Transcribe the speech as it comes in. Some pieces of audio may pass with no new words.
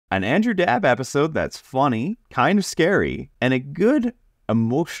An Andrew Dabb episode that's funny, kind of scary, and a good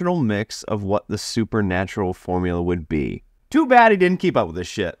emotional mix of what the supernatural formula would be. Too bad he didn't keep up with this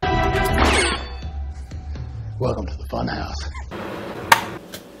shit. Welcome to the funhouse.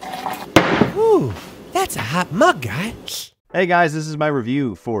 Ooh, that's a hot mug, guy. Hey guys, this is my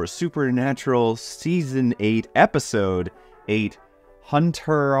review for Supernatural Season 8, Episode 8,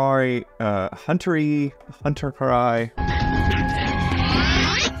 Hunterai.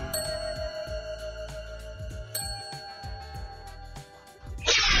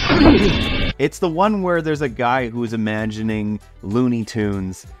 It's the one where there's a guy who's imagining Looney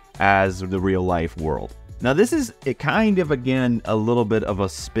Tunes as the real life world. Now this is kind of, again, a little bit of a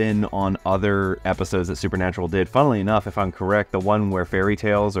spin on other episodes that Supernatural did. Funnily enough, if I'm correct, the one where fairy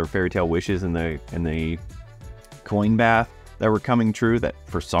tales or fairy tale wishes in the coin bath that were coming true that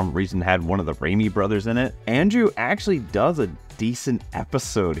for some reason had one of the Raimi brothers in it. Andrew actually does a decent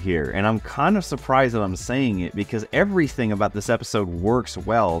episode here, and I'm kind of surprised that I'm saying it because everything about this episode works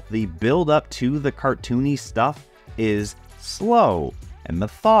well. The build up to the cartoony stuff is slow and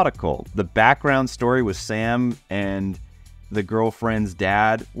methodical. The background story with Sam and the girlfriend's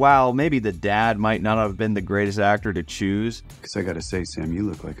dad, while maybe the dad might not have been the greatest actor to choose. Because I gotta say, Sam, you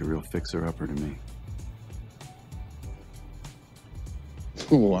look like a real fixer-upper to me.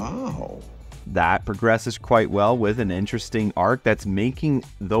 Wow. That progresses quite well with an interesting arc that's making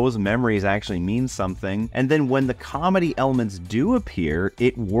those memories actually mean something. And then when the comedy elements do appear,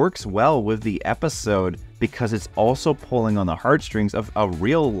 it works well with the episode because it's also pulling on the heartstrings of a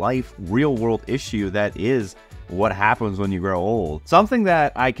real life, real world issue that is what happens when you grow old. Something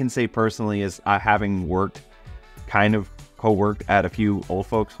that I can say personally is having co-worked at a few old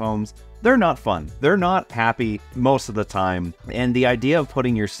folks' homes. They're not fun. They're not happy most of the time. And the idea of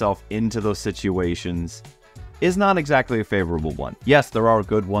putting yourself into those situations is not exactly a favorable one. Yes, there are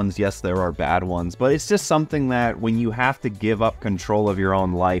good ones. Yes, there are bad ones. But it's just something that when you have to give up control of your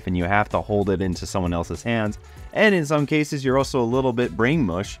own life and you have to hold it into someone else's hands, and in some cases you're also a little bit brain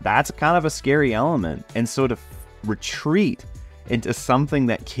mush, that's kind of a scary element. And so to retreat into something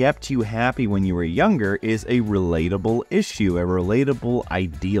that kept you happy when you were younger is a relatable issue, a relatable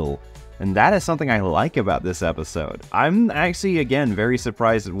ideal. And that is something I like about this episode. I'm actually, again, very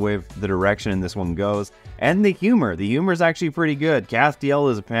surprised with the direction this one goes. And the humor. The humor is actually pretty good.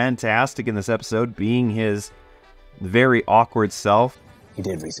 Castiel is fantastic in this episode, being his very awkward self. He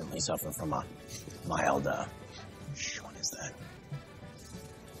did recently suffer from a mild, what is that?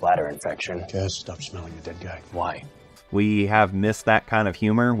 Bladder infection. Just stop smelling the dead guy. Why? We have missed that kind of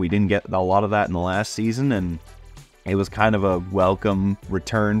humor. We didn't get a lot of that in the last season, and it was kind of a welcome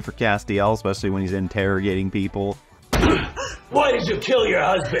return for Castiel, especially when he's interrogating people. Why did you kill your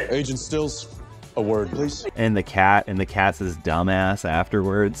husband? Agent Stills, a word, please. And the cat's his dumbass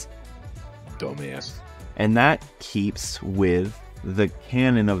afterwards. Dumbass. And that keeps with the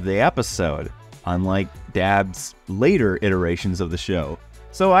canon of the episode, unlike Dabb's later iterations of the show.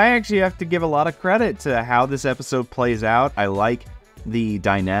 So I actually have to give a lot of credit to how this episode plays out. I like the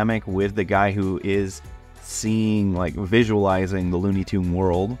dynamic with the guy who is seeing, like, visualizing the Looney Tune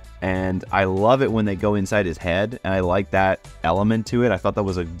world, and I love it when they go inside his head, and I like that element to it. I thought that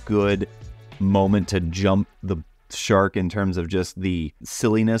was a good moment to jump the shark in terms of just the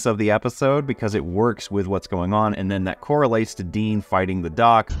silliness of the episode, because it works with what's going on, and then that correlates to Dean fighting the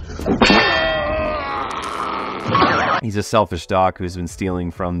doc. He's a selfish doc who's been stealing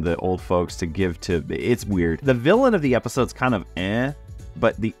from the old folks to give to... It's weird. The villain of the episode's kind of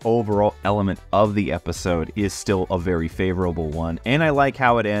but the overall element of the episode is still a very favorable one. And I like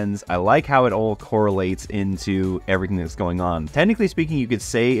how it ends. I like how it all correlates into everything that's going on. Technically speaking, you could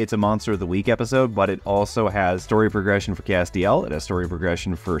say it's a Monster of the Week episode, but it also has story progression for Castiel, it has story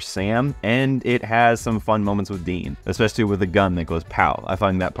progression for Sam, and it has some fun moments with Dean, especially with the gun that goes pow. I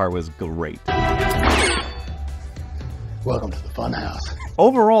find that part was great. Welcome to the funhouse.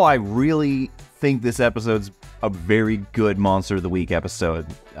 Overall, I really think this episode's a very good Monster of the Week episode.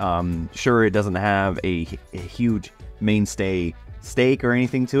 Sure, it doesn't have a huge mainstay stake or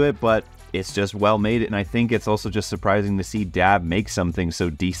anything to it, but it's just well made, and I think it's also just surprising to see Dabb make something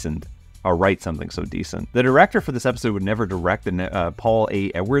so decent, or write something so decent. The director for this episode would never direct Paul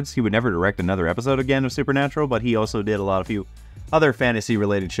A. Edwards. He would never direct another episode again of Supernatural, but he also did a few other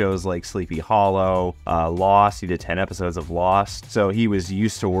fantasy-related shows like Sleepy Hollow, Lost. He did 10 episodes of Lost, so he was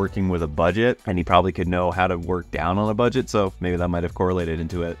used to working with a budget, and he probably could know how to work down on a budget, so maybe that might have correlated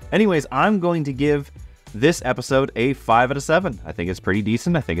into it. Anyways, I'm going to give this episode a 5 out of 7. I think it's pretty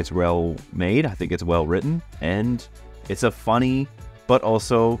decent. I think it's well made. I think it's well written, and it's a funny but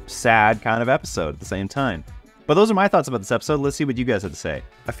also sad kind of episode at the same time. But those are my thoughts about this episode. Let's see what you guys have to say.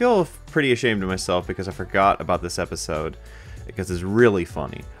 I feel pretty ashamed of myself because I forgot about this episode because it's really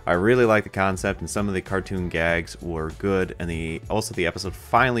funny. I really like the concept, and some of the cartoon gags were good, and also the episode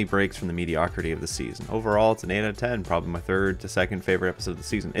finally breaks from the mediocrity of the season. Overall, it's an 8 out of 10, probably my third to second favorite episode of the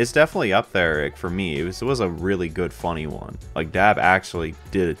season. It's definitely up there for me. It was a really good, funny one. Like, Dabb actually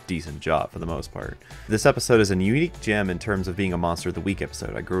did a decent job for the most part. This episode is a unique gem in terms of being a Monster of the Week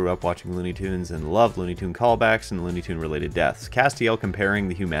episode. I grew up watching Looney Tunes and loved Looney Tune callbacks and Looney Tune related deaths. Castiel comparing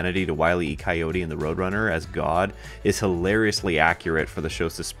the humanity to Wile E. Coyote and the Roadrunner as God is hilariously accurate for the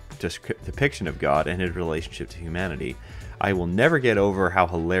show's depiction of God and his relationship to humanity. I will never get over how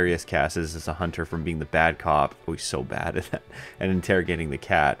hilarious Cass is as a hunter from being the bad cop, oh he's so bad at that, and interrogating the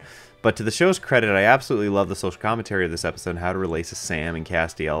cat. But to the show's credit, I absolutely love the social commentary of this episode and how to relate to Sam and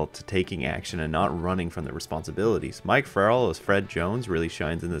Castiel to taking action and not running from their responsibilities. Mike Farrell as Fred Jones really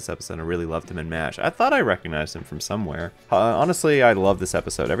shines in this episode. I really loved him in MASH. I thought I recognized him from somewhere. Honestly, I love this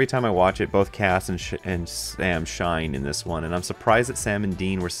episode. Every time I watch it, both Cass and Sam shine in this one, and I'm surprised that Sam and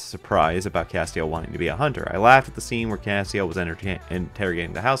Dean were surprised about Castiel wanting to be a hunter. I laughed at the scene where Castiel was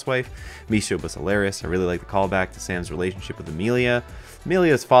interrogating the housewife. Misha was hilarious. I really like the callback to Sam's relationship with Amelia.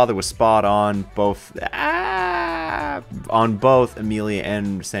 Amelia's father was spot on both Amelia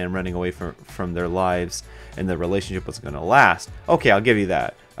and Sam running away from their lives, and the relationship was going to last. Okay, I'll give you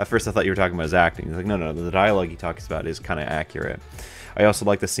that. At first I thought you were talking about his acting. Like, no, the dialogue he talks about is kind of accurate. I also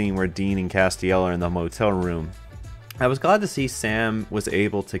like the scene where Dean and Castiel are in the motel room. I was glad to see Sam was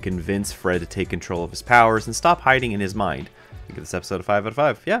able to convince Fred to take control of his powers and stop hiding in his mind. I think this episode a 5 out of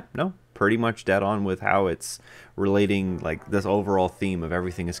 5. Yeah, no, pretty much dead on with how it's relating, like, this overall theme of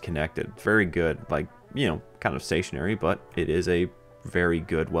everything is connected. Very good, like, you know, kind of stationary, but it is a very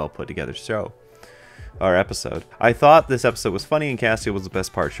good, well put together show. Our episode. I thought this episode was funny, and Castiel was the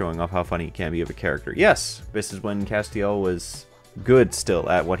best part, showing off how funny he can be of a character. Yes, this is when Castiel was good still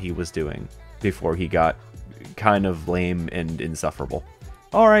at what he was doing before he got kind of lame and insufferable.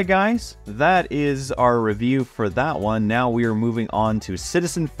 Alright guys, that is our review for that one. Now we are moving on to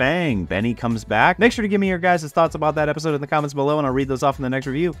Citizen Fang. Benny comes back. Make sure to give me your guys' thoughts about that episode in the comments below, and I'll read those off in the next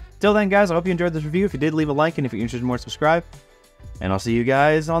review. Till then guys, I hope you enjoyed this review. If you did, leave a like, and if you're interested in more, subscribe. And I'll see you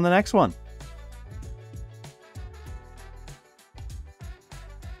guys on the next one.